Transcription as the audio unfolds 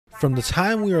From the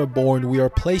time we are born, we are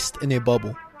placed in a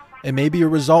bubble. It may be a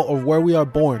result of where we are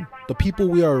born, the people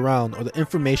we are around, or the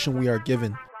information we are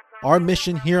given. Our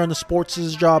mission here on the Sports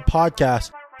is a Job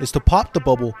podcast is to pop the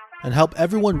bubble and help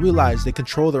everyone realize they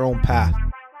control their own path.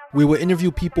 We will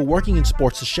interview people working in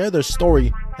sports to share their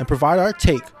story and provide our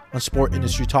take on sport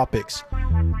industry topics.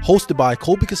 Hosted by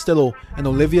Colby Castillo and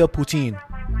Olivia Poutine.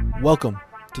 Welcome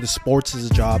to the Sports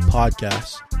is a Job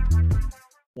podcast.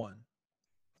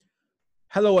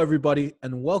 Hello, everybody,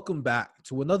 and welcome back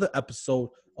to another episode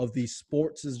of the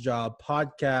Sports is a Job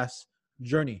podcast,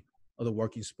 Journey of the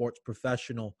Working Sports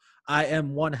Professional. I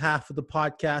am one half of the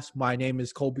podcast. My name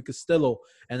is Colby Castillo,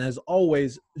 and as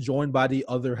always, joined by the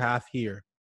other half here.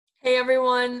 Hey,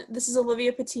 everyone. This is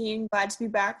Olivia Poutine. Glad to be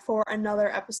back for another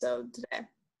episode today.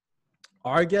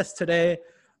 Our guest today,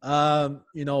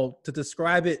 to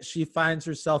describe it, she finds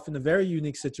herself in a very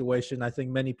unique situation. I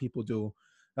think many people do.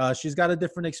 She's got a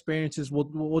different experiences.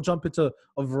 We'll jump into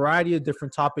a variety of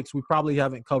different topics we probably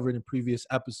haven't covered in previous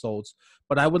episodes.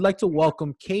 But I would like to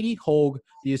welcome Katie Hoag,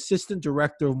 the Assistant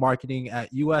Director of Marketing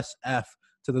at USF,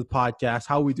 to the podcast.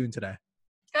 How are we doing today?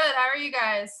 Good. How are you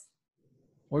guys?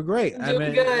 We're great.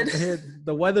 Doing good.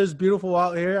 The weather's beautiful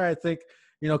out here. I think,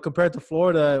 compared to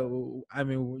Florida,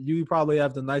 you probably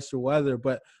have the nicer weather.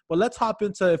 But let's hop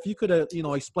into, if you could,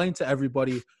 explain to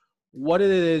everybody what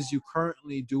it is you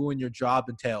currently do and your job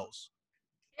entails.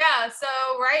 Yeah, so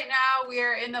right now we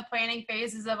are in the planning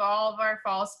phases of all of our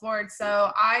fall sports.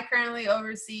 So I currently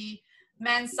oversee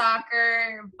men's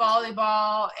soccer,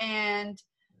 volleyball, and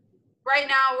right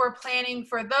now we're planning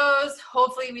for those.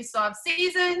 Hopefully we still have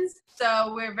seasons,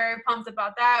 so we're very pumped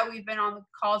about that. We've been on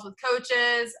calls with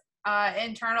coaches,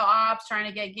 internal ops, trying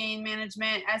to get game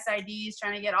management, SIDs,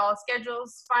 trying to get all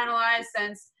schedules finalized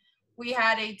since we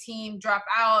had a team drop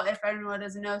out. If anyone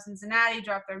doesn't know, Cincinnati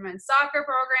dropped their men's soccer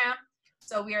program.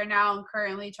 So we are now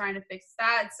currently trying to fix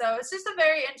that. So it's just a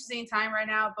very interesting time right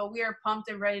now, but we are pumped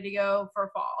and ready to go for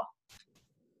fall.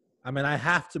 I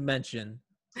have to mention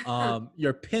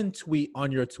your pinned tweet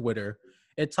on your Twitter.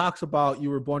 It talks about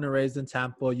you were born and raised in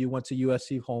Tampa. You went to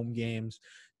USC home games,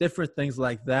 different things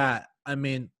like that.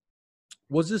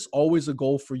 Was this always a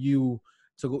goal for you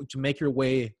to make your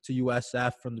way to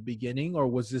USF from the beginning, or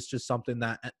was this just something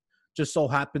that just so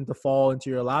happened to fall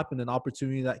into your lap and an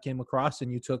opportunity that came across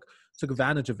and you took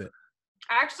advantage of it?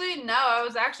 Actually, no. I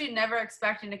was actually never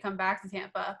expecting to come back to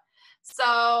Tampa. So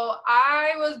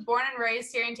I was born and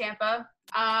raised here in Tampa.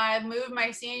 I moved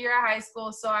my senior year of high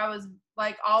school, so I was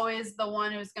like always the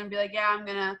one who was going to be like, yeah, I'm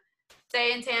going to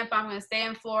stay in Tampa. I'm going to stay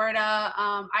in Florida.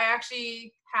 I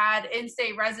actually had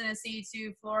in-state residency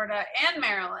to Florida and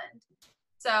Maryland.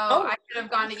 So I could have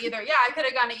gone to either. Yeah, I could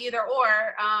have gone to either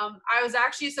or. I was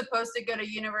actually supposed to go to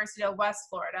University of West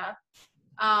Florida.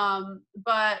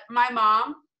 But my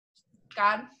mom,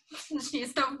 God,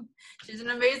 she's an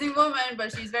amazing woman,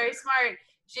 but she's very smart.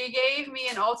 She gave me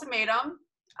an ultimatum.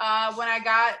 When I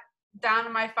got down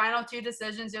to my final two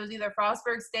decisions, it was either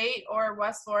Frostburg State or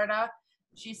West Florida.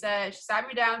 She sat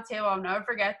me down at the table. I'll never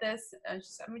forget this. She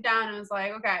sat me down and was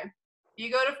like, okay, you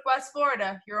go to West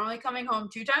Florida, you're only coming home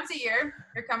 2 times a year.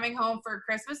 You're coming home for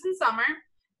Christmas and summer.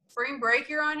 Spring break,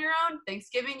 you're on your own.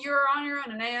 Thanksgiving, you're on your own.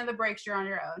 And any other breaks, you're on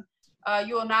your own.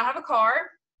 You will not have a car.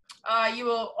 You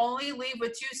will only leave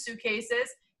with 2 suitcases.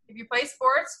 If you play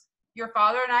sports, your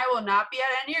father and I will not be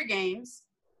at any of your games.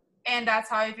 And that's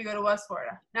how if you go to West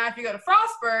Florida. Now, if you go to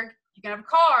Frostburg, you can have a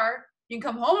car. You can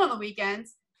come home on the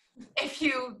weekends. If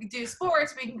you do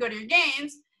sports, we can go to your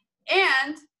games.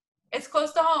 And it's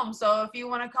close to home. So if you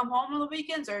want to come home on the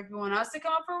weekends or if you want us to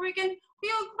come up for a weekend,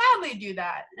 we'll gladly do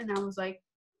that. And I was like,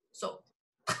 so.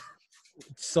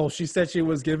 So she said she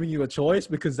was giving you a choice,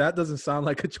 because that doesn't sound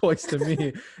like a choice to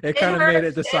me. It kind of made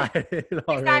it decided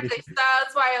already. Exactly. So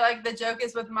that's why the joke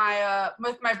is with my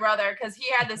brother, because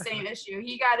he had the same issue.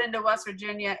 He got into West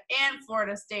Virginia and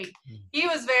Florida State. He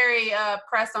was very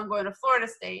pressed on going to Florida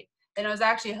State. And it was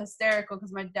actually hysterical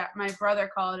because my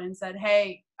brother called and said,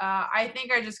 hey, I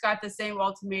think I just got the same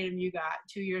ultimatum you got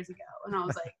 2 years ago. And I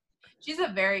was like, she's a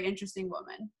very interesting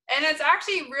woman. And it's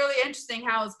actually really interesting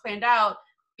how it's planned out,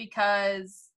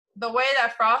 because the way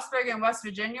that Frostburg and West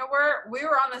Virginia we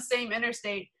were on the same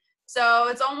interstate. So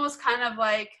it's almost kind of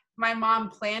like my mom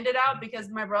planned it out, because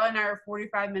my brother and I are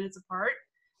 45 minutes apart.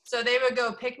 So they would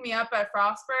go pick me up at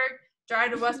Frostburg,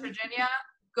 drive to West Virginia,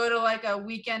 go to like a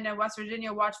weekend in West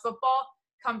Virginia, watch football,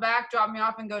 come back, drop me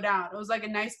off, and go down. It was like a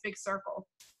nice big circle.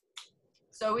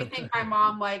 So we think my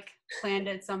mom planned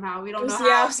it somehow. We don't know how.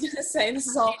 Yeah, I was gonna say this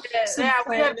is all. Yeah,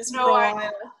 we have no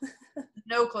idea.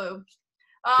 No clue.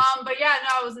 But yeah,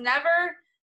 no, it was never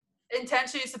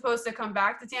intentionally supposed to come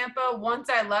back to Tampa. Once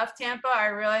I left Tampa, I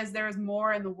realized there was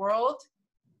more in the world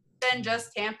than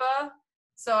just Tampa.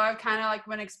 So I kind of like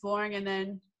went exploring, and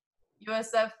then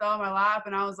USF fell in my lap,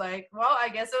 and I was like, well, I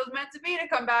guess it was meant to be to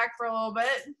come back for a little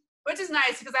bit, which is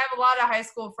nice because I have a lot of high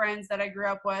school friends that I grew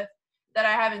up with that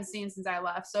I haven't seen since I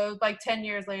left. So like 10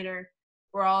 years later,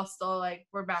 we're all still like,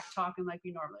 we're back talking like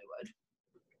we normally would.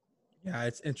 Yeah,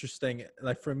 it's interesting.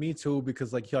 Like for me too,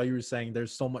 because like how you were saying,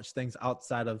 there's so much things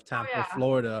outside of Tampa, yeah.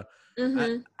 Florida.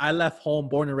 Mm-hmm. I left home,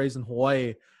 born and raised in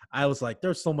Hawaii. I was like,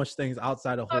 there's so much things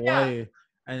outside of Hawaii. Yeah.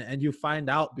 And you find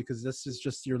out because this is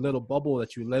just your little bubble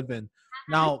that you live in.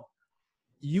 Mm-hmm. Now,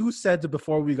 you said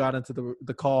before we got into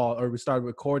the call or we started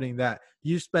recording that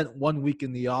you spent 1 week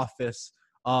in the office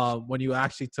when you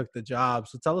actually took the job.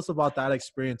 So tell us about that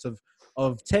experience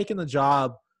of taking the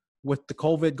job with the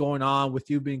COVID going on, with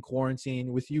you being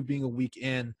quarantined, with you being a week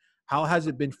in. How has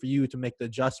it been for you to make the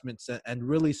adjustments and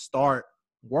really start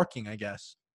working, I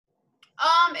guess?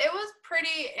 It was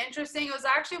pretty interesting. It was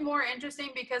actually more interesting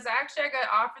because I got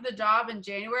offered the job in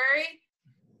January.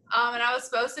 And I was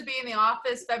supposed to be in the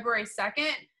office February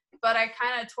 2nd, but I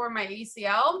kind of tore my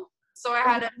ACL. So I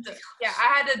had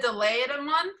to delay it a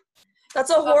month. That's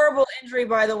a horrible injury,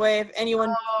 by the way. If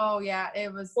anyone, oh yeah,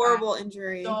 it was horrible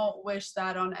injury. Don't wish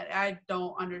that on it. I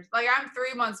don't understand. Like I'm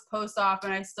 3 months post-op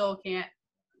and I still can't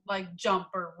like jump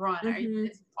or run. Mm-hmm.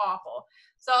 It's awful.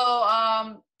 So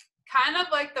kind of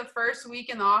like the first week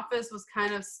in the office was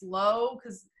kind of slow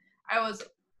because I was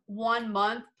 1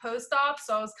 month post-op.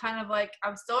 So I was kind of like, I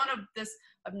was still in this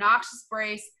obnoxious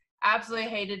brace. Absolutely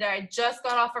hated it. I just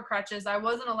got off of crutches. I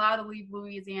wasn't allowed to leave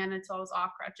Louisiana until I was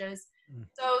off crutches.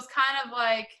 So it was kind of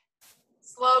like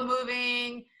slow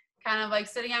moving, kind of like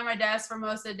sitting at my desk for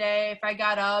most of the day. If I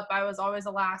got up, I was always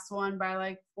the last one by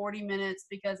like 40 minutes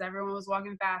because everyone was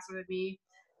walking faster than me.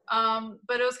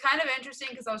 But it was kind of interesting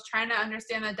because I was trying to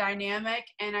understand the dynamic.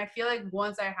 And I feel like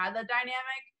once I had the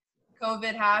dynamic,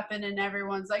 COVID happened and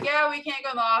everyone's like, yeah, we can't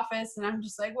go in the office. And I'm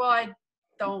just like, well, I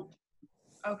don't.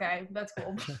 Okay, that's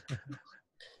cool.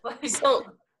 Like,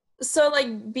 so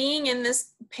like being in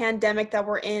this pandemic that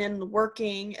we're in and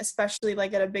working, especially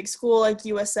like at a big school like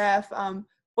USF,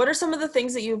 what are some of the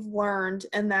things that you've learned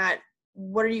and that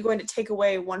what are you going to take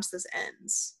away once this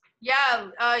ends? Yeah,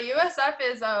 USF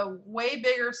is a way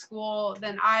bigger school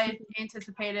than I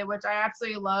anticipated, which I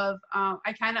absolutely love.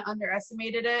 I kind of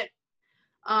underestimated it.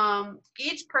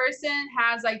 Each person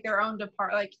has like their own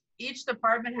like each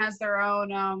department has their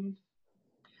own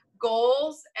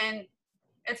goals, and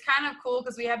it's kind of cool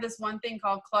because we have this one thing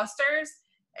called clusters.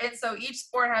 And so each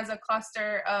sport has a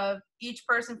cluster of each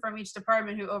person from each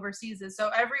department who oversees it.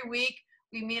 So every week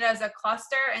we meet as a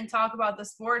cluster and talk about the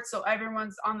sport so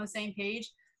everyone's on the same page.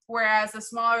 Whereas the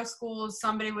smaller schools,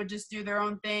 somebody would just do their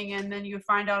own thing, and then you would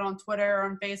find out on Twitter or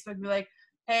on Facebook and be like,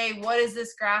 hey, what is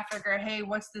this graphic? Or hey,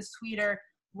 what's this tweet? Or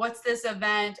what's this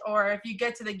event? Or if you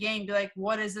get to the game, be like,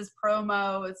 what is this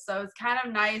promo? So it's kind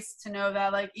of nice to know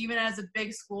that like even as a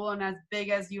big school and as big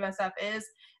as USF is,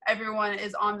 everyone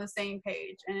is on the same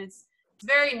page. And it's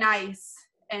very nice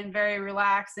and very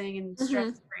relaxing and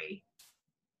stress-free.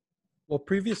 Well,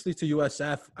 previously to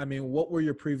USF, I mean, what were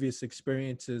your previous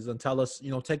experiences? And tell us,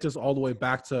 take us all the way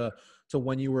back to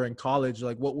when you were in college.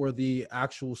 Like, what were the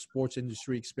actual sports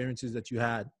industry experiences that you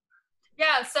had?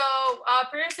 Yeah, so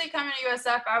previously coming to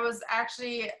USF, I was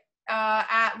actually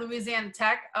at Louisiana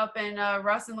Tech up in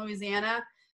Ruston, Louisiana.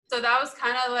 So that was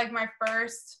kind of like my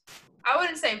first, I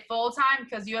wouldn't say full-time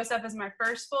because USF is my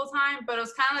first full-time, but it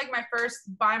was kind of like my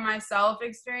first by myself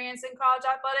experience in college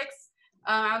athletics.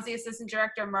 I was the assistant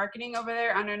director of marketing over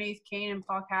there underneath Kane and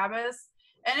Paul Cabas.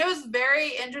 And it was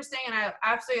very interesting, and I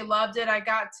absolutely loved it. I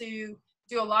got to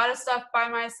do a lot of stuff by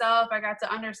myself. I got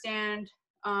to understand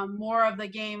more of the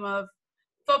game of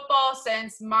football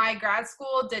since my grad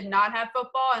school did not have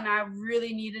football, and I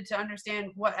really needed to understand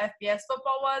what FBS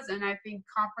football was. And I think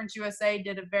Conference USA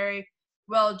did a very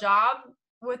well job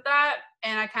with that.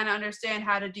 And I kind of understand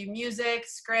how to do music,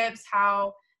 scripts,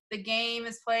 how the game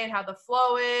is played, how the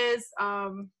flow is.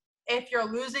 If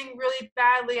you're losing really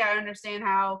badly, I understand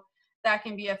how that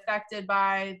can be affected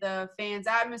by the fans'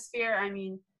 atmosphere. I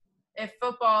mean, if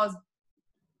football is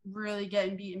really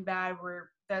getting beaten bad,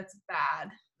 that's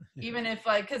bad. Even if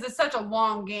because it's such a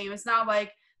long game. It's not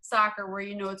like soccer where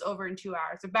it's over in 2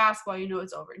 hours. Or basketball,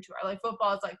 it's over in 2 hours. Like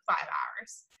football, it's like 5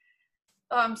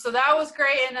 hours. So that was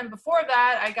great. And then before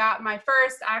that, I got my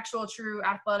first actual true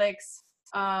athletics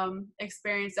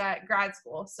experience at grad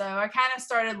school. So I kind of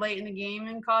started late in the game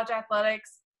in college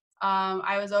athletics.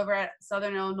 I was over at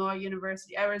Southern Illinois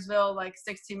University, Edwardsville, like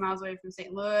 16 miles away from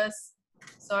St. Louis.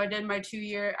 So I did my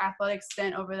 2-year athletic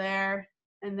stint over there.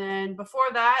 And then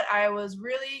before that, I was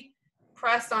really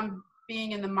pressed on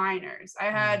being in the minors. I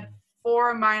had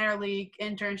 4 minor league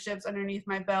internships underneath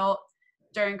my belt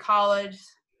during college.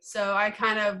 So I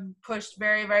kind of pushed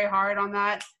very, very hard on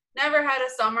that. Never had a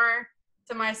summer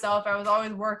to myself. I was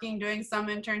always working, doing some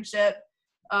internship.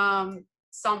 I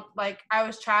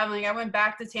was traveling. I went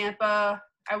back to Tampa.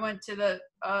 I went to the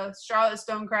Charlotte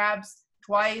Stone Crabs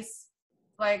twice,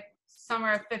 like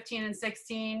summer of 15 and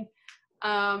 16.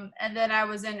 And then I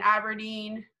was in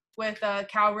Aberdeen with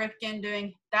Cal Ripken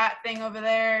doing that thing over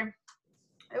there.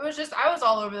 It was just, I was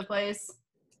all over the place.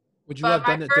 Would you have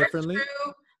done it differently?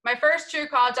 My first true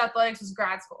college athletics was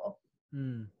grad school.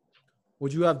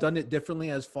 Would you have done it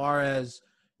differently as far as,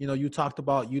 you talked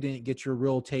about you didn't get your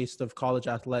real taste of college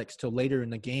athletics till later in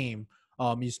the game.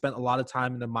 You spent a lot of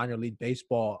time in the minor league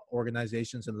baseball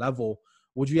organizations and level.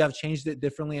 Would you have changed it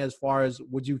differently as far as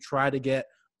would you try to get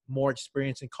more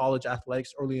experience in college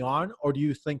athletics early on? Or do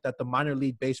you think that the minor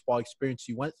league baseball experience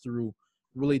you went through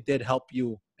really did help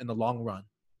you in the long run?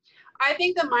 I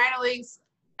think the minor leagues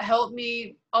helped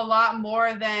me a lot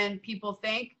more than people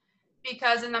think,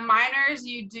 because in the minors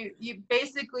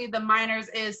the minors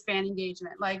is fan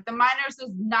engagement. Like the minors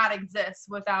does not exist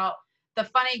without the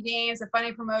funny games, the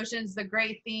funny promotions, the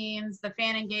great themes, the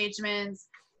fan engagements,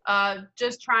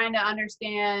 just trying to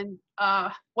understand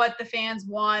what the fans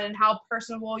want and how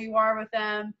personable you are with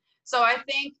them. So I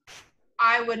think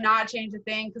I would not change a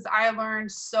thing, because I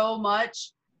learned so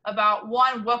much about,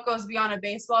 one, what goes beyond a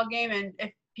baseball game. And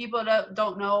if people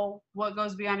don't know what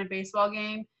goes beyond a baseball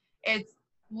game, it's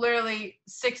literally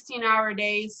 16-hour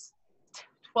days,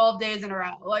 12 days in a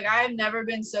row. Like, I've never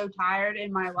been so tired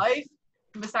in my life,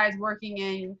 besides working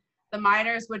in the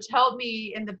minors, which helped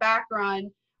me in the back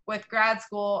run with grad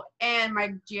school and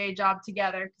my GA job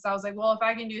together. Because I was like, well, if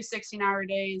I can do 16-hour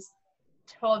days,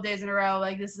 12 days in a row,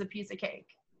 like, this is a piece of cake.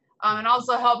 And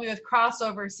also helped me with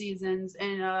crossover seasons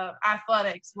in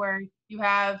athletics, where you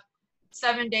have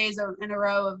 7 days in a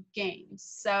row of games.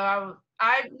 So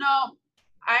I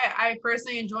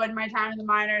personally enjoyed my time in the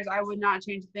minors. I would not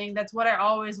change a thing. That's what I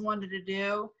always wanted to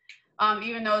do.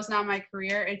 Even though it's not my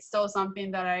career, it's still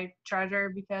something that I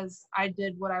treasure, because I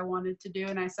did what I wanted to do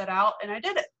and I set out and I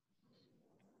did it.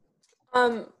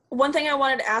 One thing I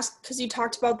wanted to ask, because you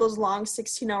talked about those long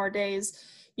 16-hour days,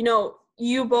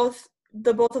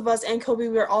 the both of us and Kobe,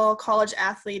 we were all college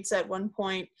athletes at one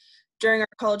point during our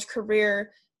college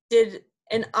career.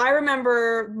 And I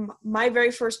remember my very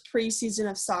first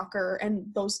preseason of soccer and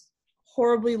those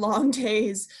horribly long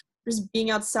days, just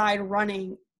being outside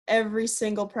running every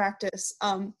single practice.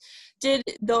 Did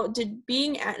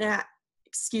being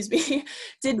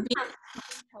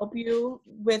help you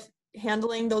with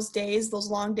handling those days, those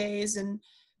long days, and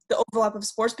the overlap of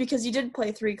sports, because you did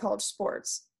play 3 college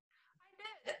sports?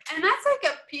 And that's like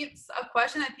a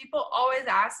question that people always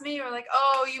ask me, or like,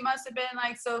 oh, you must have been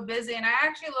like so busy. And I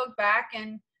actually look back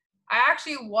and I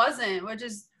actually wasn't, which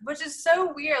is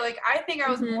so weird. Like, I think I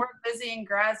was more busy in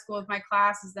grad school with my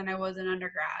classes than I was in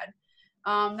undergrad.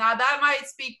 Now that might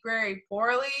speak very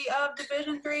poorly of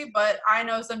Division III, but I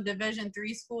know some Division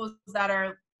III schools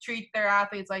that treat their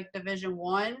athletes like Division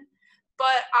I.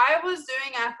 But I was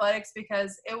doing athletics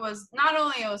because it was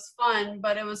fun,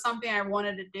 but it was something I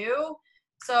wanted to do.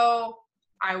 So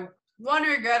one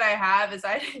regret I have is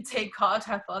I didn't take college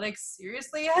athletics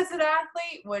seriously as an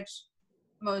athlete, which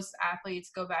most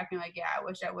athletes go back and like, yeah, I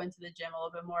wish I went to the gym a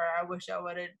little bit more. I wish I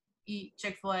would have eat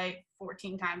Chick-fil-A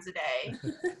 14 times a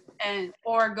day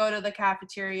or go to the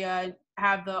cafeteria and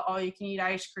have the all-you-can-eat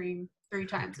ice cream 3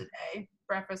 times a day,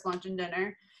 breakfast, lunch, and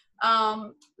dinner.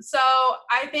 So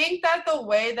I think that the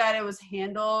way that it was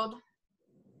handled,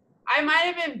 I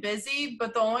might have been busy,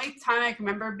 but the only time I can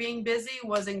remember being busy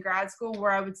was in grad school,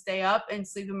 where I would stay up and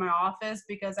sleep in my office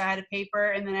because I had a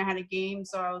paper and then I had a game.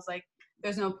 So I was like,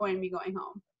 there's no point in me going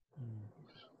home.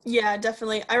 Yeah,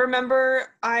 definitely. I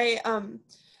remember I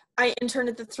interned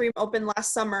at the 3M Open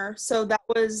last summer. So that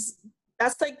was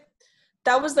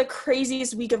the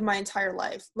craziest week of my entire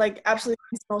life. Like, absolutely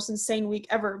the most insane week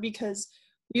ever, because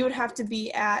we would have to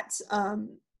be at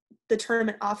the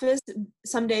tournament office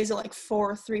some days at like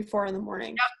 4 in the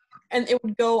morning. Yep. And it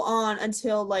would go on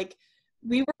until like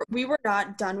we were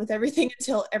not done with everything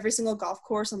until every single golf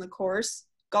cart on the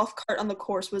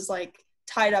course was like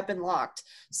tied up and locked.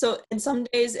 So in some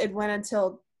days it went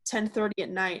until 10:30 at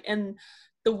night. And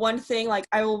the one thing like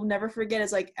I will never forget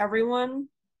is like a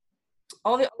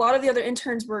lot of the other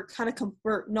interns were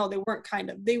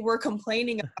they were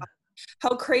complaining about how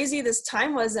crazy this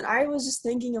time was. And I was just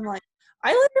thinking, I'm like,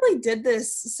 I literally did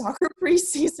this soccer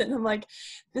preseason. I'm like,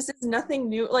 this is nothing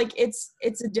new. Like, it's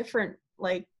a different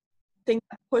like thing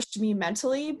that pushed me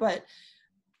mentally, but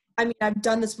I mean, I've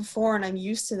done this before and I'm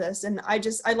used to this. And I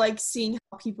like seeing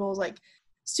how people's like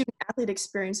student athlete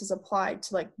experiences apply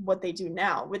to like what they do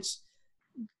now, which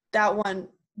that one,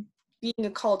 being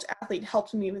a college athlete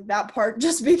helped me with that part,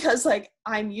 just because like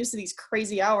I'm used to these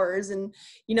crazy hours. And,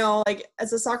 you know, like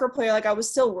as a soccer player, like I was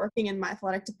still working in my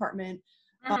athletic department.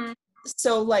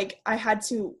 So like I had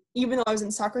to, even though I was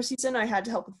in soccer season, I had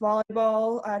to help with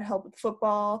volleyball, I had help with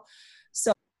football.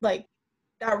 So like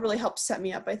that really helped set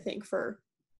me up, I think, for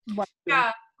what I'm doing.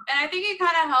 Yeah. And I think it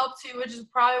kind of helped too, which is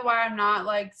probably why I'm not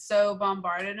like so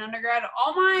bombarded in undergrad.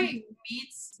 All my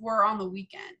meets were on the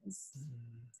weekends.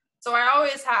 So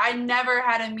I never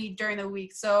had a meet during the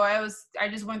week. So I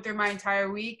just went through my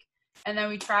entire week, and then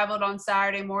we traveled on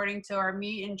Saturday morning to our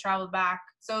meet and traveled back.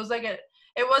 So it was like it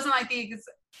wasn't like these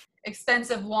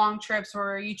extensive long trips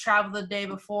where you travel the day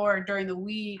before during the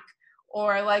week,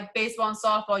 or like baseball and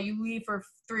softball, you leave for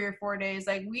 3 or 4 days.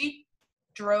 Like we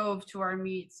drove to our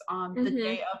meets on the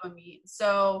day of a meet.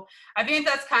 So I think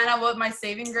that's kind of what my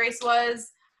saving grace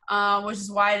was, which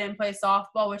is why I didn't play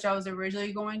softball, which I was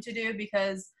originally going to do,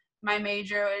 because my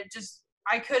major,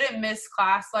 I couldn't miss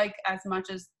class like as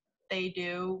much as they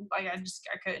do. Like I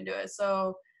couldn't do it.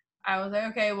 So I was like,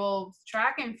 okay, well,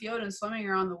 track and field and swimming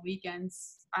are on the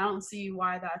weekends. I don't see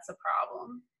why that's a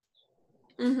problem.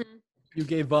 You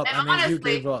gave up. And you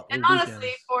gave up. And honestly,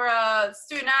 for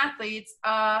student athletes,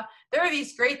 there are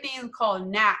these great things called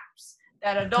naps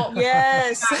that adults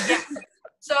Yes. get.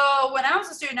 So when I was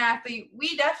a student athlete,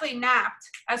 we definitely napped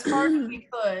as hard as we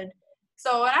could.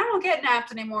 So, and I don't get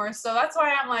naps anymore. So that's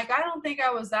why I'm like, I don't think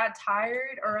I was that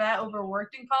tired or that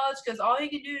overworked in college, because all you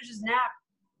can do is just nap.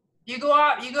 You go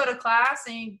out, you go to class,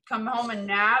 and you come home and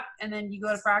nap, and then you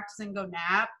go to practice and go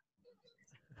nap.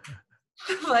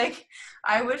 Like,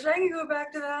 I wish I could go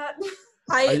back to that.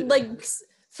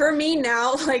 For me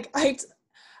now, like, I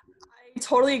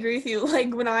totally agree with you.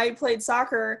 Like, when I played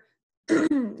soccer,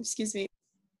 excuse me,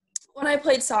 when I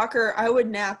played soccer, I would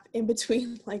nap in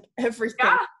between, like, everything.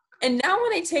 Yeah. And now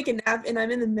when I take a nap and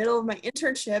I'm in the middle of my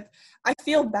internship, I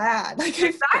feel bad. Like,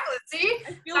 exactly. See?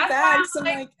 I feel bad. So,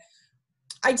 like,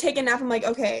 I take a nap. I'm like,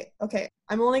 okay,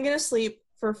 I'm only going to sleep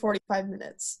for 45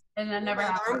 minutes. And then never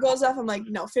happens. Alarm goes off. I'm like,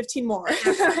 no, 15 more. It's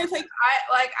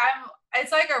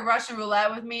like a Russian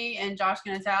roulette with me and Josh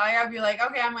can tell. I'll be like,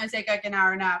 okay, I'm going to take like an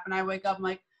hour nap. And I wake up, I'm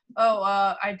like, oh,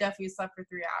 I definitely slept for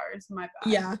 3 hours. My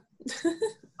bad. Yeah.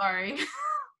 Sorry.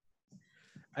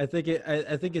 I think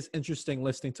it's interesting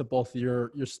listening to both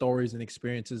your stories and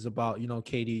experiences about, you know,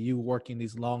 Katie, you working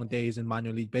these long days in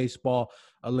minor league baseball,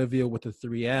 Olivia with the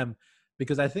 3M,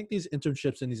 because I think these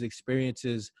internships and these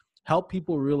experiences help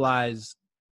people realize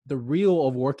the real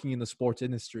of working in the sports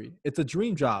industry. It's a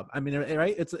dream job. I mean,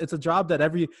 right? It's a job that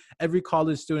every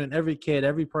college student, every kid,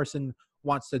 every person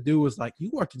wants to do. Is like, you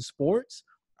work in sports?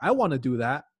 I want to do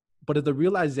that. But the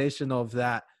realization of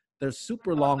that, there's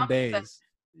super long days.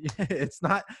 It's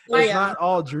not not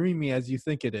all dreamy as you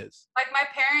think it is. Like my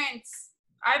parents,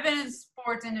 I've been in the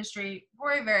sports industry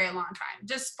for a very long time,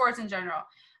 just sports in general.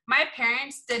 My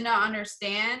parents did not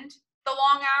understand the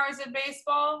long hours of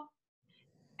baseball,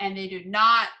 and they do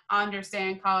not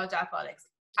understand college athletics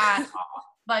at all.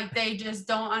 Like, they just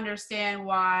don't understand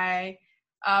why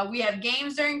we have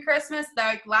games during Christmas.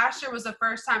 Like, last year was the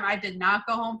first time I did not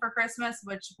go home for Christmas,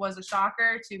 which was a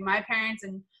shocker to my parents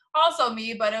and also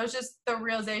me, but it was just the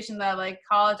realization that, like,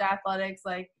 college athletics,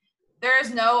 like, there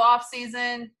is no off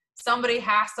season. Somebody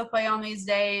has to play on these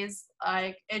days.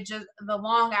 Like, it just, the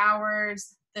long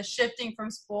hours, the shifting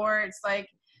from sports, like,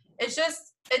 it's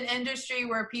just an industry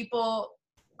where people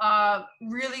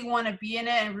really want to be in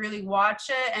it and really watch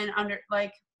it and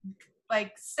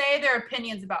say their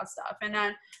opinions about stuff. And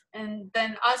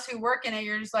then us who work in it,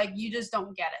 you're just like, you just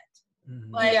don't get it.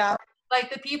 Mm-hmm. Like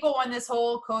the people when this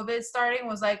whole COVID starting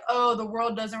was like, oh, the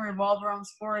world doesn't revolve around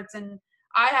sports. And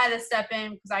I had to step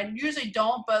in because I usually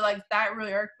don't, but like that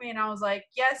really irked me. And I was like,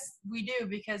 yes, we do,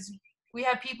 because we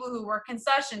have people who work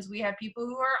concessions. We have people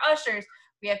who are ushers.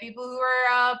 We have people who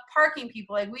are parking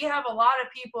people. Like, we have a lot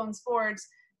of people in sports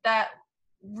that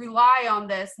rely on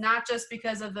this, not just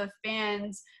because of the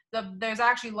fans. There's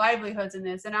actually livelihoods in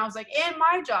this. And I was like, in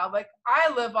my job, like,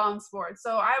 I live on sports.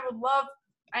 So I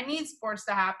need sports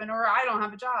to happen or I don't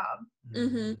have a job.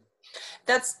 Mm-hmm.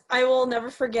 I will never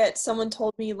forget, someone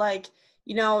told me, like,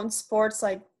 you know, in sports,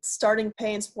 like, starting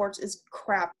pay in sports is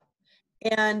crap.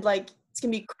 And, like, it's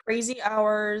going to be crazy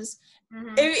hours.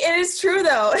 Mm-hmm. It is true,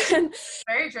 though. And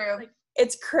very true. Like,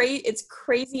 it's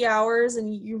crazy hours,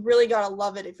 and you really got to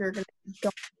love it if you're going to go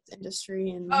into this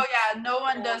industry. And oh, yeah. No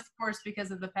one does sports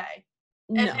because of the pay.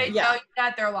 If they tell you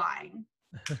that, they're lying.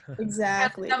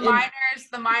 Exactly.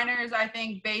 The minors, I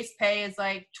think base pay is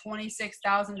like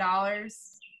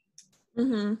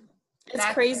 $26,000. It's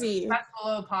crazy. That's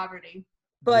below poverty.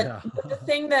 But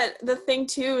the thing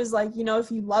too is like, you know,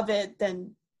 if you love it,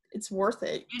 then it's worth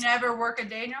it. You never work a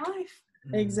day in your life.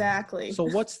 Exactly. So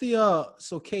what's the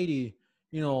so Katie,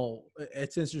 you know,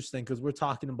 it's interesting because we're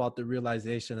talking about the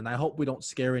realization, and I hope we don't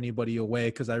scare anybody away,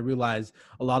 because I realize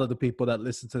a lot of the people that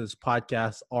listen to this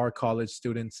podcast are college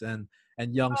students and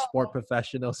young sport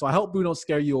professionals. So I hope we don't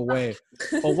scare you away.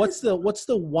 But what's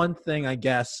the one thing, I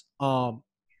guess,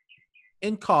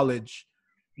 in college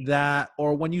that,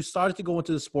 or when you started to go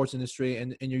into the sports industry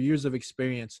and in your years of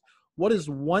experience, what is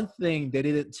one thing they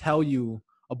didn't tell you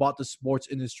about the sports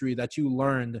industry that you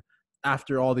learned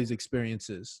after all these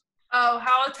experiences? Oh,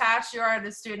 how attached you are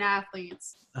to student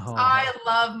athletes. Oh. I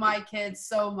love my kids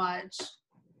so much.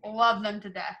 Love them to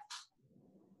death.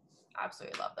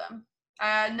 Absolutely love them.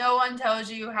 No one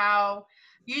tells you how,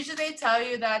 usually they tell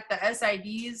you that the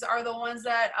SIDs are the ones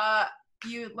that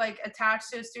you like attach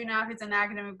to student athletes and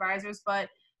academic advisors, but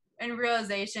in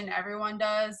realization, everyone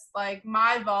does. Like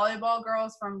my volleyball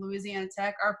girls from Louisiana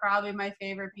Tech are probably my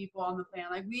favorite people on the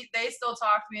planet. Like they still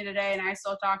talk to me today, and I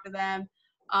still talk to them.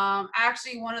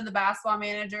 Actually, one of the basketball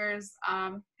managers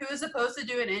who was supposed to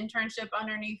do an internship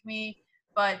underneath me,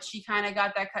 but she kind of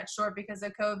got that cut short because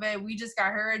of COVID. We just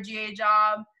got her a GA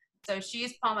job, so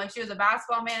she's pumped. Like she was a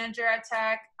basketball manager at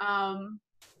Tech.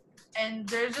 And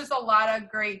there's just a lot of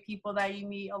great people that you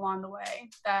meet along the way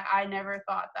that I never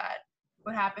thought that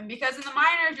would happen, because in the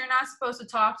minors you're not supposed to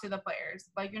talk to the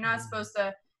players. Like you're not supposed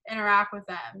to interact with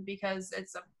them because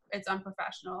it's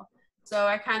unprofessional. So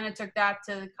I kind of took that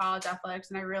to college athletics,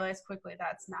 and I realized quickly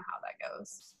that's not how that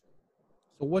goes.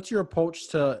 So what's your approach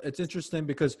to, it's interesting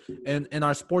because in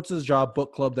our Sports is a Job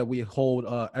book club that we hold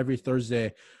every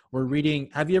Thursday, we're reading,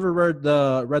 have you ever read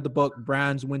the book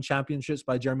Brands Win Championships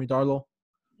by Jeremy Darlow?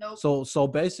 Nope. So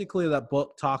basically that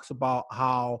book talks about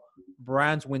how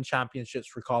brands win championships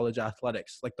for college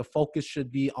athletics. Like the focus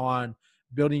should be on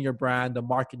building your brand, the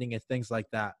marketing and things like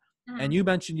that. And you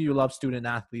mentioned you love student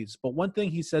athletes, but one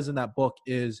thing he says in that book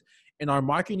is in our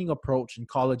marketing approach in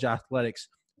college athletics,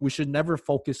 we should never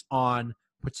focus on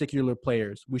particular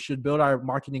players. We should build our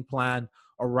marketing plan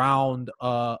around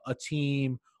a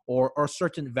team or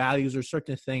certain values or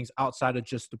certain things outside of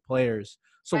just the players.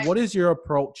 So what is your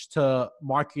approach to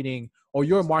marketing, or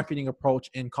your marketing approach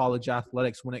in college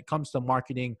athletics when it comes to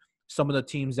marketing some of the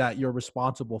teams that you're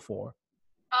responsible for?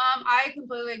 I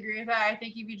completely agree with that. I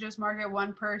think if you just market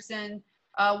one person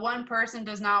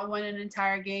does not win an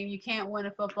entire game. You can't win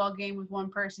a football game with one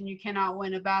person. You cannot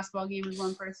win a basketball game with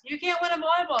one person. You can't win a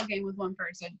volleyball game with one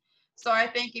person. So I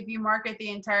think if you market the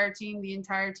entire team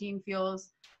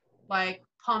feels like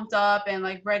pumped up and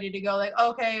like ready to go, like,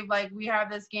 okay, like we have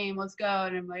this game, let's go.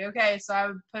 And I'm like, okay. So I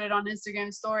would put it on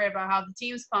Instagram story about how the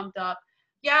team's pumped up.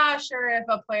 Yeah, sure. If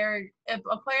a player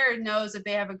knows that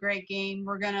they have a great game,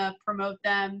 we're gonna promote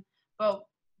them. But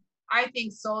I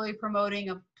think solely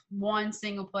promoting one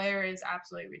single player is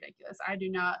absolutely ridiculous. I do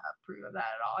not approve of that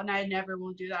at all, and I never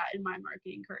will do that in my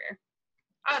marketing career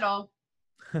at all.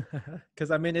 Because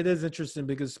I mean, it is interesting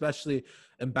because especially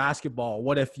in basketball,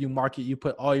 what if you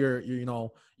put all your you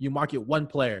market one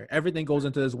player, everything goes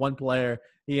into this one player.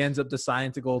 He ends up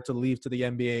deciding to leave to the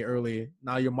NBA early.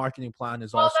 Now your marketing plan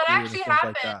is all screwed. Well, that actually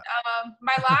happened. Like that.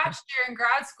 My last year in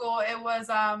grad school, it was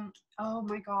oh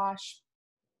my gosh,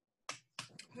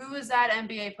 who was that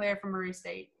NBA player from Murray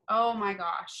State? Oh my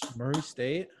gosh, Murray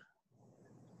State.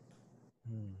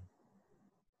 Who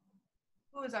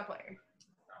was that player?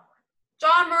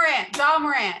 John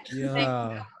Morant.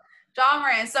 Yeah. John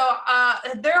Morant. So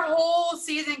their whole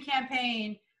season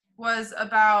campaign was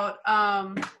about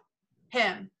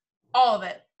him. All of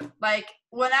it. Like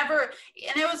whenever,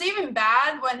 and it was even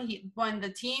bad when the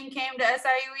team came to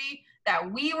SIUE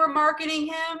that we were marketing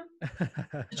him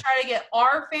to try to get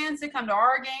our fans to come to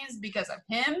our games because of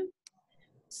him.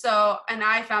 So, and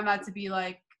I found that to be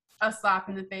like a slap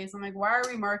in the face. I'm like, why are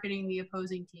we marketing the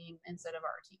opposing team instead of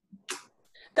our team?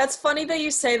 That's funny that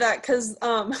you say that because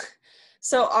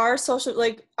so our social,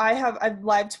 like I've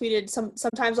live tweeted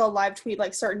sometimes I'll live tweet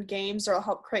like certain games, or I'll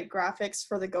help create graphics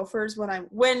for the Gophers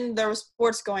when there was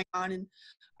sports going on. And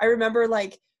I remember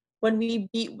like when we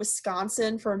beat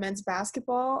Wisconsin for men's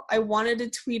basketball, I wanted to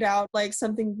tweet out like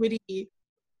something witty,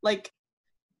 like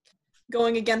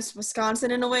going against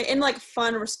Wisconsin in a way, in like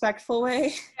fun, respectful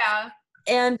way. Yeah.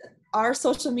 And our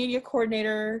social media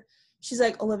coordinator, she's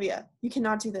like, Olivia, you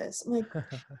cannot do this. I'm like,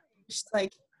 she's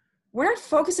like, we're not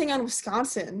focusing on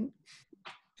Wisconsin.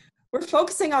 We're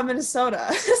focusing on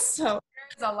Minnesota. So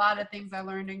there's a lot of things I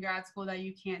learned in grad school that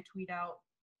you can't tweet out.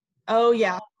 Oh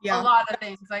yeah, yeah. A lot of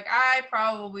things. Like I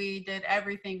probably did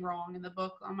everything wrong in the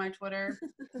book on my Twitter.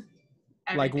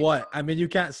 Like Everything. what? I mean, you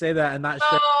can't say that and not So,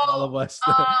 share with all of us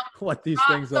what these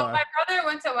things so are. my brother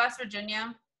went to West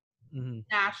Virginia.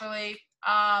 Naturally,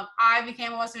 I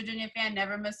became a West Virginia fan.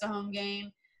 Never missed a home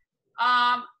game.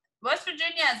 West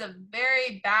Virginia has a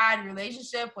very bad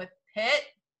relationship with Pitt.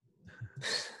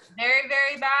 Very,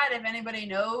 very bad. If anybody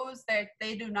knows, that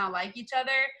they do not like each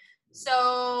other.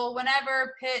 So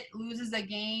whenever Pitt loses a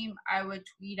game, I would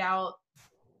tweet out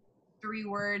 3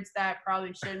 words that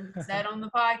probably shouldn't be said on the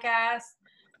podcast.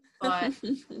 But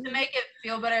to make it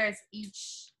feel better,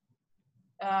 it's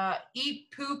eat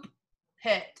poop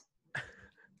Pitt.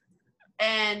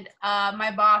 And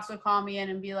my boss would call me in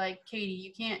and be like, Katie,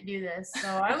 you can't do this. So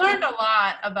I learned a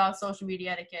lot about social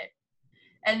media etiquette.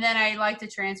 And then I like to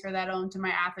transfer that on to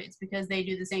my athletes because they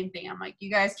do the same thing. I'm like, you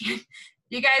guys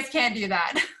can't do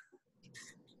that.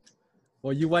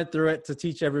 Well, you went through it to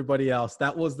teach everybody else.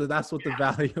 That's what the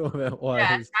value of it was.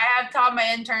 Yeah, I have taught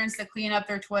my interns to clean up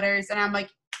their Twitters, and I'm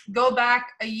like, go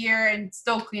back a year and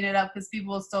still clean it up because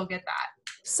people will still get that.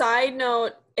 Side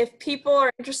note, if people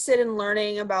are interested in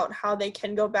learning about how they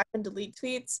can go back and delete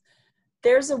tweets,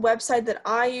 there's a website that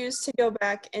I use to go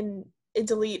back and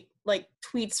delete like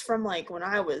tweets from like when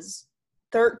I was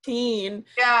 13.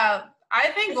 Yeah, I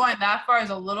think going that far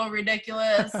is a little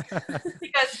ridiculous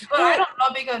but I don't know,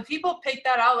 because people pick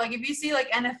that out. Like if you see like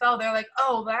NFL, they're like,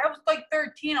 oh, but I was like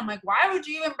 13. I'm like, why would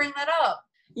you even bring that up?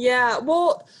 Yeah,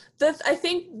 well, I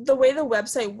think the way the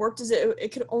website worked is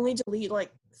it could only delete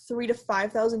like 3,000 to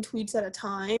 5,000 tweets at a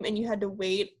time, and you had to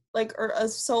wait like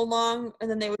so long, and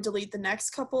then they would delete the next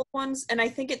couple of ones. And I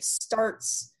think it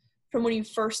starts from when you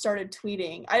first started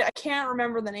tweeting. I can't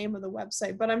remember the name of the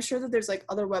website, but I'm sure that there's like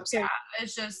other websites. Yeah,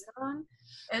 it's just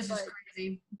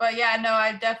crazy. But yeah, no,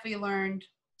 I've definitely learned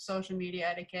social media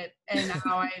etiquette and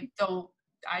how I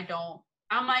don't.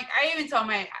 I'm like, I even tell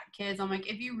my kids, I'm like,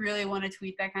 if you really want to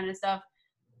tweet that kind of stuff,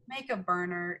 make a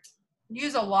burner,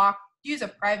 use a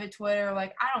private Twitter.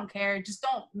 Like, I don't care. Just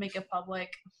don't make it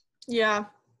public. Yeah.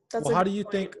 Well, how do you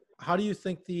think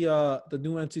the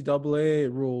new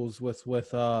NCAA rules with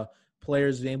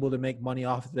players being able to make money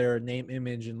off their name,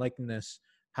 image, and likeness,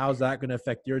 how's that going to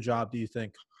affect your job, do you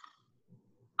think?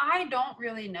 I don't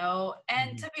really know.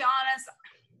 And to be honest,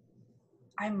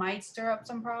 I might stir up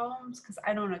some problems because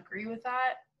I don't agree with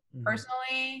that.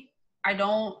 Personally, I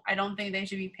don't think they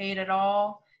should be paid at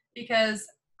all, because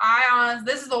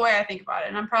this is the way I think about it,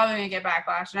 and I'm probably going to get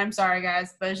backlash, and I'm sorry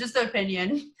guys, but it's just an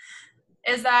opinion,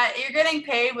 is that you're getting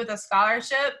paid with a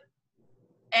scholarship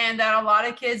and that a lot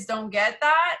of kids don't get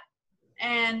that.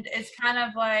 And it's kind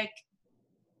of like,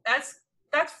 that's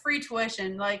free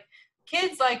tuition. Like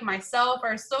kids like myself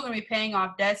are still going to be paying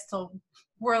off debts till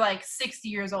we're like 60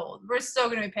 years old. We're still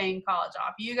going to be paying college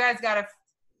off. You guys got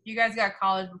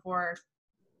college before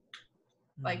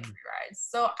like free rides.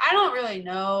 So I don't really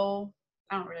know.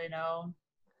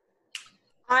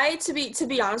 To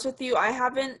be honest with you, I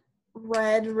haven't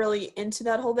read really into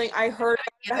that whole thing. I heard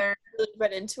I haven't really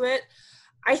read into it.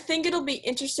 I think it'll be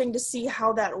interesting to see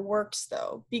how that works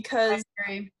though, because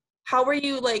how are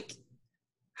you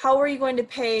going to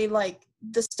pay like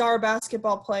the star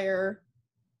basketball player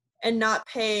and not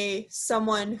pay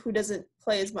someone who doesn't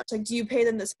play as much? Like, do you pay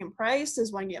them the same price?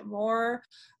 Does one get more?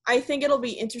 I think it'll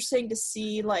be interesting to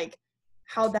see like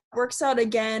how that works out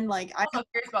again. Like, I'm also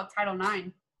curious about Title IX.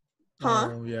 Huh?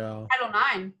 Oh yeah.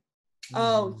 Title IX.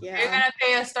 Oh yeah. You're gonna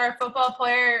pay a star football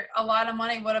player a lot of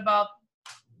money. What about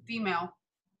female?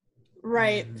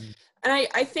 Right. And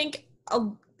I think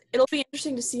it'll be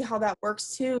interesting to see how that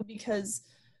works too, because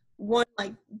one,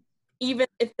 like, even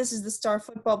if this is the star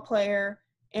football player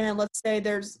and let's say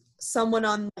there's someone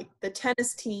on like the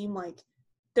tennis team, like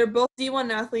they're both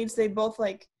D1 athletes, they both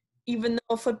like, even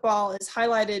though football is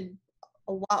highlighted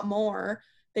a lot more,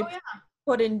 they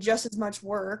put in just as much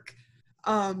work.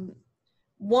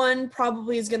 One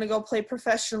probably is going to go play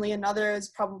professionally, another is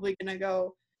probably going to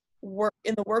go work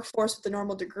in the workforce with a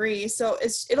normal degree. So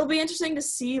it'll be interesting to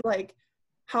see like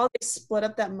how they split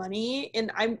up that money,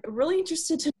 and I'm really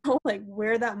interested to know like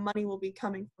where that money will be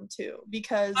coming from too,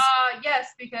 because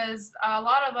because a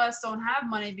lot of us don't have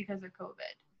money because of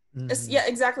COVID. Yeah,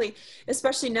 exactly,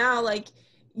 especially now, like,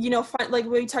 you know, like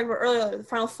we talked about earlier, the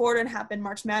Final Four didn't happen,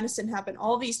 March Madness didn't happen,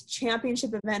 all these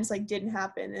championship events like didn't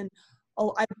happen, and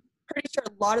I'm pretty sure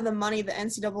a lot of the money the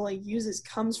NCAA uses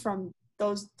comes from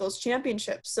those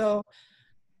championships. So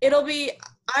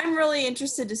I'm really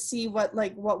interested to see what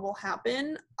will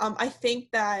happen. I think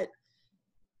that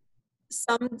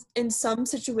in some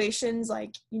situations,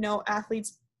 like, you know,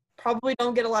 athletes probably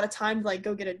don't get a lot of time to like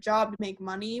go get a job to make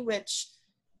money, which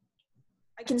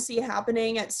I can see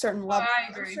happening at certain levels. I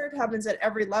I'm agree. sure it happens at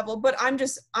every level, but I'm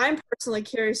personally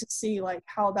curious to see like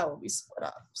how that will be split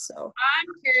up. So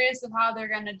I'm curious of how they're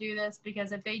going to do this,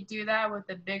 because if they do that with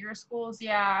the bigger schools,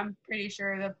 yeah, I'm pretty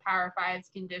sure the Power Fives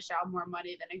can dish out more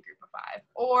money than a Group of Five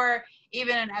or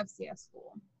even an FCS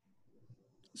school.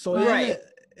 So Right.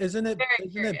 isn't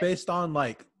it based on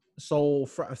like, so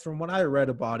from what I read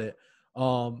about it,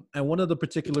 and one of the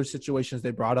particular situations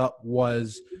they brought up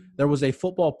was there was a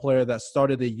football player that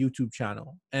started a YouTube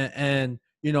channel, and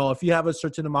you know, if you have a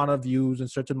certain amount of views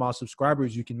and certain amount of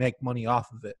subscribers, you can make money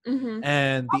off of it. Mm-hmm.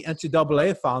 And the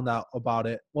NCAA found out about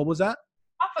it. What was that?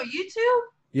 Off of YouTube?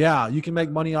 Yeah, you can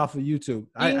make money off of YouTube.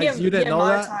 You You didn't get know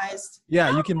that? monetized. Yeah,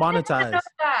 No, you can I didn't monetize. know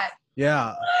that. Yeah,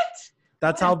 What?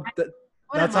 that's What how. am I-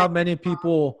 what That's am how I many doing wrong?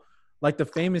 people, like the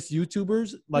famous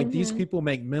YouTubers, like these Mhm. people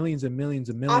make millions and millions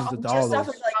and millions Off of just off dollars.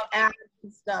 of like ads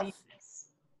and stuff.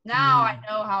 Now I Mhm.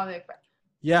 know how they.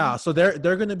 Yeah, so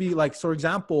they're gonna be like, for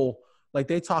example, like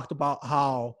they talked about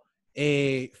how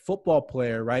a football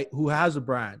player, right, who has a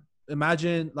brand.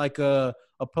 Imagine like a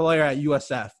player at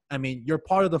USF. I mean, you're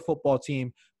part of the football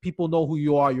team. People know who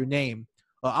you are, your name.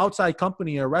 An outside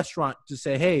company, a restaurant, to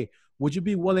say, hey, would you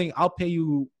be willing? I'll pay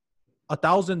you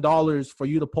 $1,000 for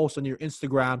you to post on your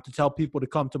Instagram to tell people to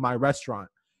come to my restaurant,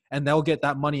 and they'll get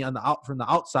that money on the out from the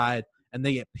outside, and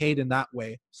they get paid in that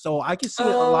way. So I can see a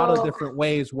lot of Oh, different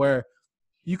ways where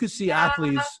you could see Yeah,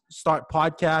 athletes start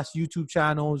podcasts, YouTube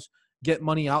channels, get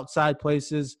money outside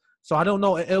places. So I don't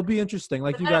know. It'll be interesting,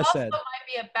 like but you that guys also said. might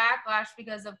be a backlash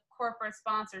because of corporate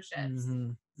sponsorships. Mm-hmm.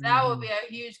 So that would be a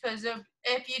huge, because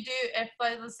if you do, if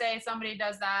like, let's say somebody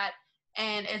does that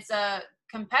and it's a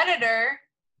competitor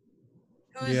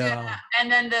who's gonna, Yeah.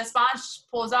 and then the sponsor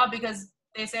pulls out because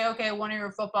they say, okay, one of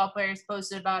your football players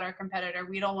posted about our competitor.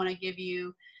 We don't want to give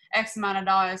you X amount of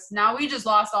dollars. Now we just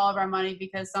lost all of our money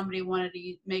because somebody wanted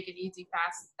to make an easy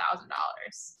pass $1,000.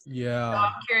 So Yeah.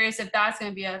 I'm curious if that's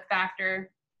going to be a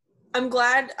factor. I'm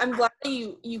glad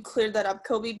that you cleared that up,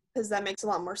 Kobe, because that makes a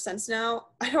lot more sense now.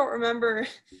 I don't remember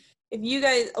if you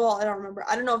guys, well, I don't remember.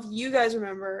 I don't know if you guys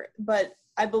remember, but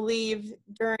I believe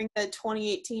during the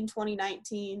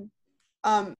 2018-2019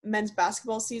 men's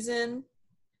basketball season,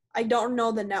 I don't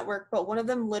know the network, but one of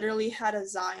them literally had a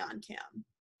Zion cam.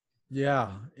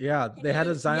 Yeah. Yeah. They had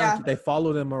a Zion. They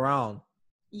followed him around.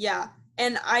 Yeah.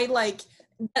 And I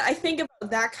think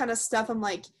about that kind of stuff. I'm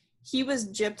like, he was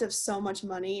gypped of so much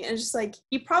money. And it's just like,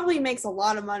 he probably makes a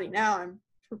lot of money now,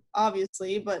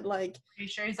 obviously, but like. Pretty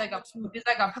sure he's like a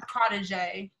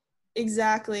protege.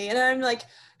 Exactly. And I'm like,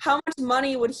 how much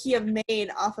money would he have made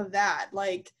off of that?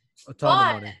 Like, A ton of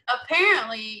But money.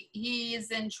 apparently he's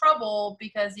in trouble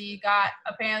because he got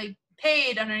apparently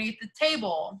paid underneath the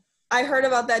table. I heard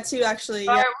about that too, actually.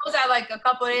 Or Yeah. what was that, like a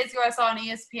couple of days ago? I saw on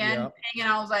ESPN Yep. thing,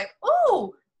 and I was like,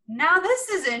 "Oh, now this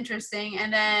is interesting."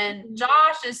 And then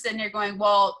Josh is sitting here going,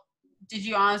 "Well, did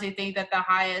you honestly think that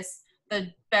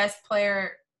the best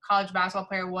player, college basketball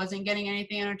player, wasn't getting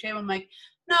anything on our table?" I'm like,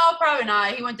 "No, probably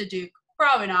not. He went to Duke.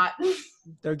 Probably not."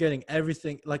 They're getting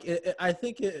everything. Like I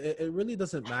think it really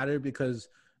doesn't matter, because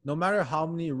no matter how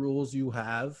many rules you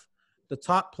have, the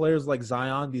top players like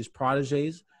Zion, these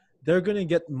proteges, they're gonna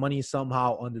get money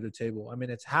somehow under the table. I mean,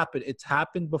 it's happened. It's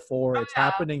happened before. It's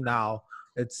happening now.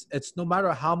 It's no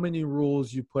matter how many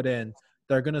rules you put in,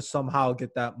 they're gonna somehow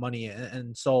get that money.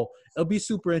 And so it'll be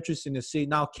super interesting to see.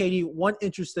 Now, Katie, one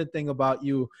interesting thing about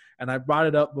you, and I brought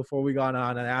it up before we got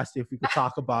on, and I asked you if we could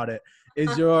talk about it,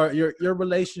 is your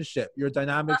relationship, your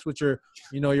dynamics with your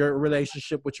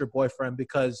relationship with your boyfriend,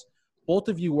 because both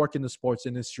of you work in the sports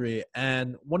industry,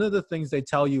 and one of the things they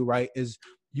tell you, right, is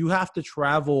you have to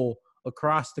travel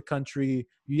across the country.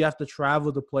 You have to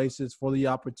travel to places for the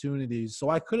opportunities. So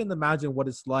I couldn't imagine what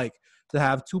it's like to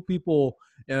have two people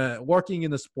working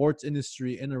in the sports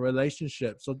industry in a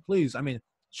relationship. So please, I mean,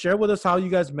 share with us how you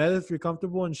guys met if you're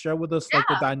comfortable, and share with us like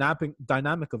the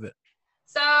dynamic of it.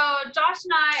 So Josh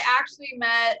and I actually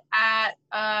met at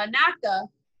NACDA.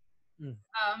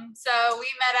 So we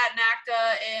met at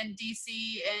NACDA in DC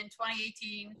in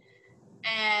 2018,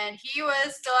 and he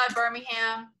was still at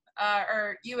Birmingham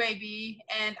or UAB,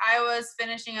 and I was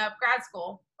finishing up grad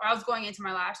school, or I was going into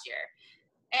my last year.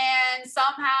 And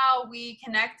somehow we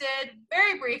connected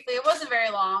very briefly. It wasn't very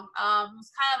long. It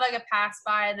was kind of like a pass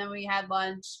by, and then we had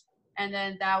lunch, and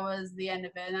then that was the end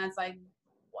of it. And that's like,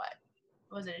 what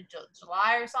was it,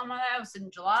 July or something like that? It was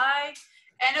in July.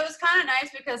 And it was kind of nice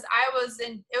because it was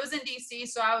in DC,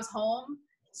 so I was home.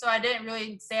 So I didn't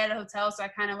really stay at a hotel, so I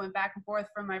kind of went back and forth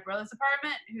from my brother's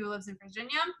apartment, who lives in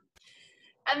Virginia.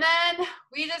 And then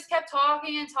we just kept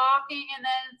talking, and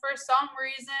then for some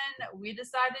reason, we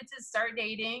decided to start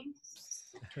dating.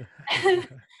 And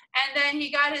then he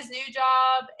got his new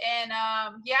job, and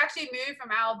he actually moved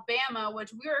from Alabama,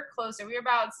 which we were closer. We were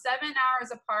about 7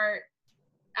 hours apart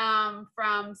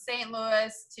from St.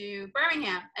 Louis to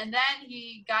Birmingham. And then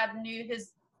he got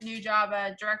his new job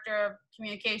as director of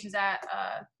communications at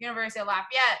University of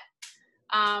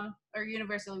Lafayette, or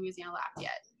University of Louisiana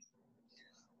Lafayette.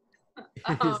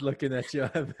 He's looking at you.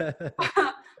 I bet.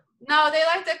 No, they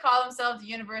like to call themselves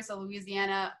University of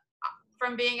Louisiana.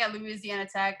 From being at Louisiana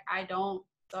Tech, I don't,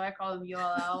 so I call them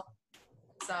ULL.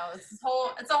 So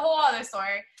it's a whole other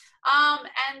story.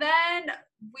 And then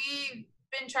we've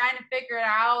been trying to figure it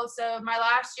out. So my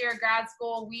last year of grad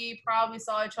school, we probably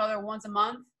saw each other once a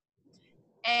month.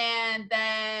 And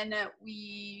then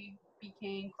we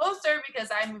became closer because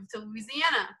I moved to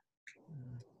Louisiana.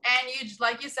 And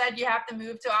like you said, you have to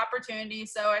move to opportunity.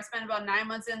 So I spent about 9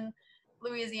 months in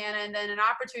Louisiana, and then an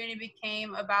opportunity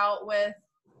came about with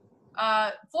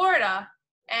Florida.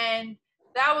 And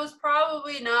that was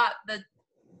probably not the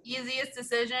easiest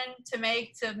decision to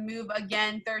make, to move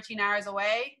again 13 hours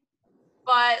away.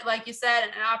 But like you said,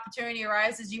 an opportunity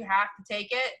arises, you have to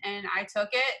take it. And I took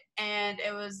it, and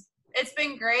it's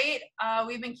been great.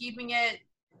 We've been keeping it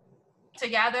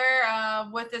together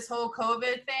with this whole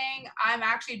COVID thing. I'm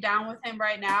actually down with him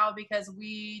right now because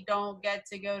we don't get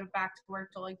to go back to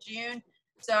work till like June.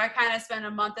 So I kind of spent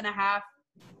a month and a half,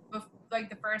 like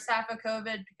the first half of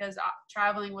COVID, because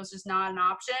traveling was just not an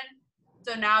option.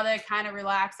 So now that it kind of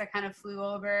relaxed, I kind of flew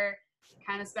over,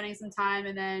 kind of spending some time.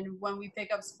 And then when we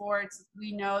pick up sports,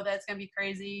 we know that it's going to be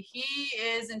crazy. He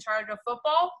is in charge of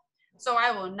football, so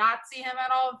I will not see him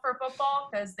at all for football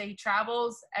because he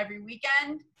travels every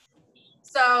weekend.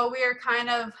 So we are kind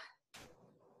of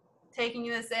taking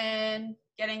this in,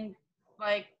 getting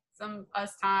like some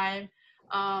us time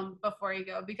before you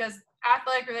go, because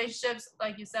athletic relationships,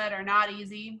 like you said, are not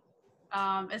easy,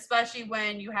 especially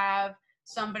when you have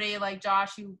somebody like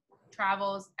Josh who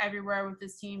travels everywhere with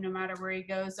his team no matter where he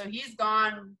goes. So he's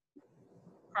gone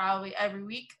probably every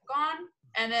week gone.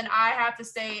 And then I have to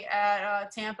stay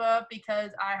at Tampa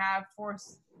because I have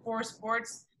four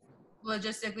sports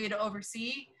logistically to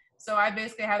oversee. So I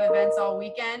basically have events all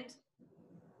weekend.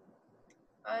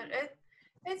 But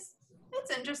it's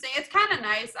interesting. It's kind of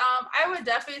nice. I would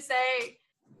definitely say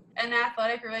an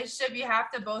athletic relationship, you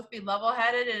have to both be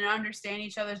level-headed and understand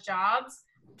each other's jobs.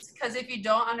 Because if you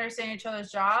don't understand each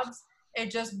other's jobs,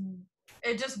 it just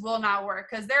will not work.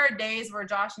 Because there are days where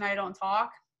Josh and I don't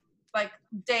talk, like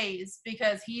days,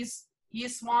 because he's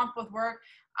swamped with work,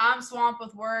 I'm swamped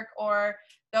with work, or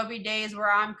there'll be days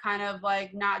where I'm kind of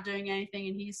like not doing anything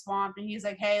and he's swamped, and he's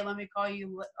like, hey, let me call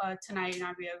you tonight and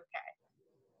I'll be okay.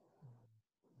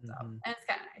 So, and it's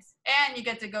kind of nice. And you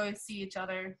get to go see each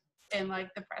other in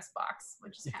like the press box,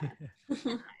 which is kind of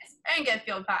nice. And get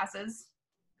field passes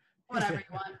whenever you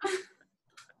want.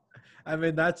 I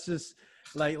mean, that's just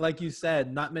like you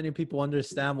said, not many people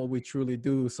understand what we truly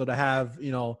do. So to have,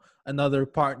 another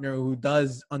partner who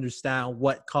does understand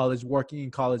what working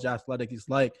in college athletics is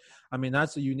like, I mean,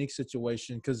 that's a unique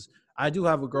situation, because I do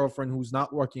have a girlfriend who's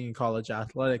not working in college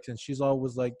athletics, and she's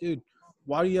always like, dude,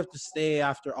 why do you have to stay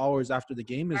after hours after the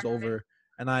game is over?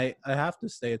 And I have to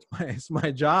stay. It's my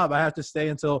job. I have to stay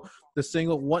until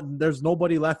there's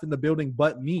nobody left in the building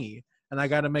but me. And I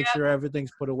got to make sure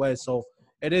everything's put away. So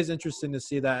it is interesting to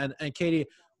see that. And Katie,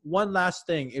 one last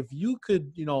thing, if you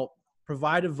could,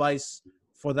 provide advice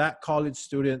for that college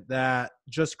student that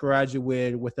just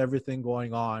graduated with everything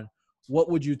going on, what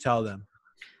would you tell them?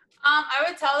 I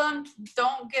would tell them,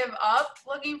 don't give up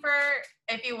looking for,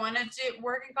 if you wanted to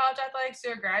work in college athletics,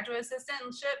 do a graduate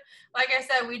assistantship. Like I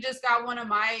said, we just got one of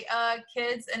my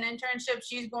kids an internship.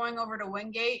 She's going over to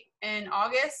Wingate in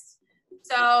August.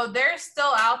 So they're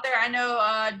still out there. I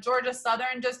know Georgia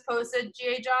Southern just posted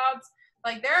GA jobs.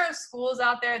 Like, there are schools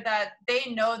out there that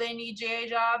they know they need GA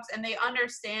jobs, and they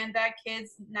understand that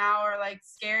kids now are like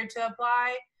scared to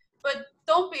apply. But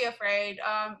don't be afraid.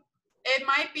 It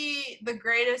might be the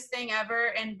greatest thing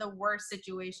ever and the worst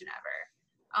situation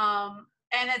ever.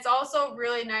 And it's also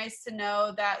really nice to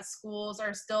know that schools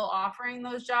are still offering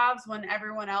those jobs when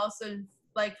everyone else is,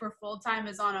 like, for full-time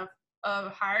is on a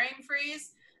hiring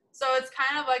freeze. So it's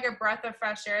kind of like a breath of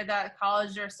fresh air that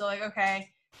colleges are still like, okay,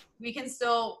 we can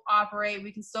still operate.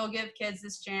 We can still give kids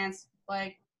this chance.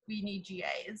 Like, we need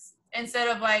GAs. Instead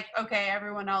of like, okay,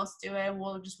 everyone else do it, and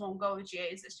we'll just won't go with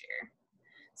GAs this year.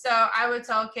 So I would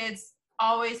tell kids,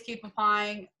 always keep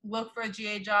applying, look for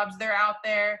GA jobs. They're out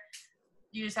there.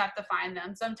 You just have to find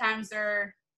them. Sometimes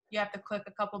you have to click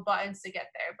a couple buttons to get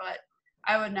there, but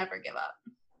I would never give up.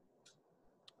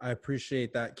 I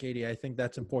appreciate that, Katie. I think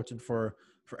that's important for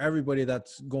for everybody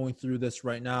that's going through this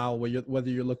right now, whether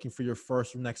you're looking for your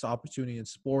first or next opportunity in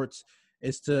sports,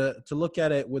 is to look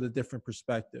at it with a different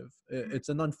perspective. It's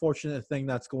an unfortunate thing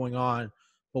that's going on,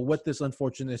 but with this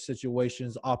unfortunate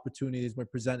situations, opportunities may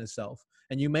present itself.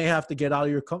 And you may have to get out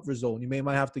of your comfort zone. You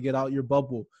might have to get out of your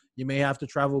bubble. You may have to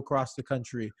travel across the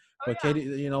country. But Katie,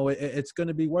 you know, it's going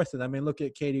to be worth it. I mean, look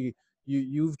at Katie.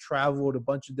 You've traveled a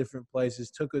bunch of different places,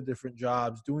 took different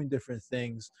jobs, doing different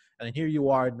things. And here you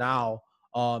are now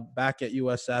back at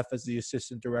USF as the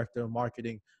assistant director of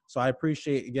marketing. So I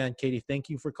appreciate, again, Katie, thank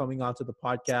you for coming on to the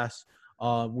podcast.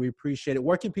 We appreciate it.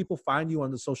 Where can people find you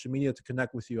on the social media to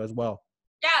connect with you as well?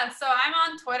 Yeah, so I'm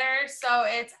on Twitter. So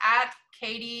it's at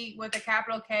Katie with a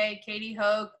capital K, Katie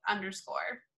Hoag _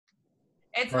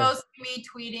 It's mostly me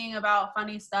tweeting about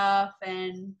funny stuff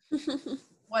and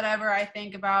whatever I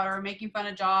think about, or making fun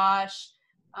of Josh.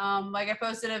 Like I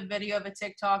posted a video of a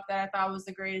TikTok that I thought was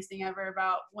the greatest thing ever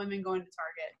about women going to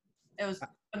Target. It was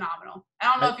phenomenal.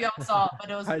 I don't know if y'all saw it,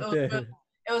 but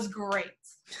it was great.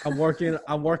 I'm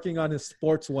working on a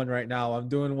sports one right now. I'm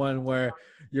doing one where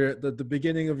you're the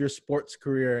beginning of your sports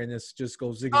career and it just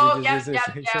goes zig, zig, zig,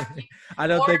 zig, zig. I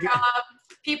don't think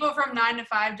people from 9 to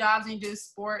 5 jobs and do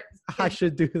sport. I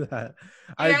should do that.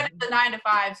 I got the 9 to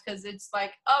 5s because it's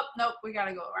like, oh nope, we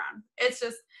gotta go around. It's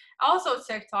just also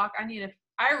TikTok.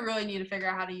 I really need to figure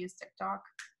out how to use TikTok.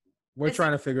 We're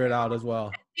trying to figure it out as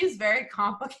well. It's very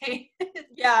complicated.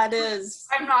 Yeah, it is.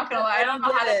 I'm not gonna lie. I don't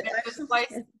know how to make this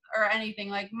slice or anything.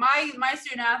 Like my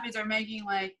student athletes are making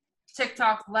like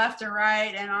TikTok left or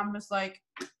right, and I'm just like,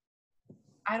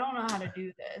 I don't know how to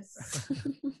do this.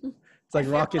 It's like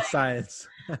rocket science.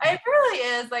 It really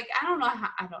is. Like I don't know.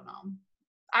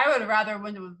 I would rather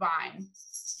win with Vine.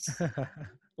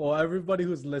 Well, everybody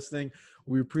who's listening,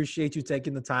 we appreciate you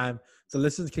taking the time to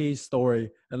listen to Katie's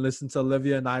story and listen to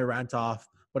Olivia and I rant off.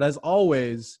 But as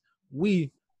always,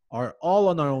 we are all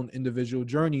on our own individual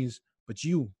journeys, but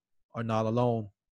you are not alone.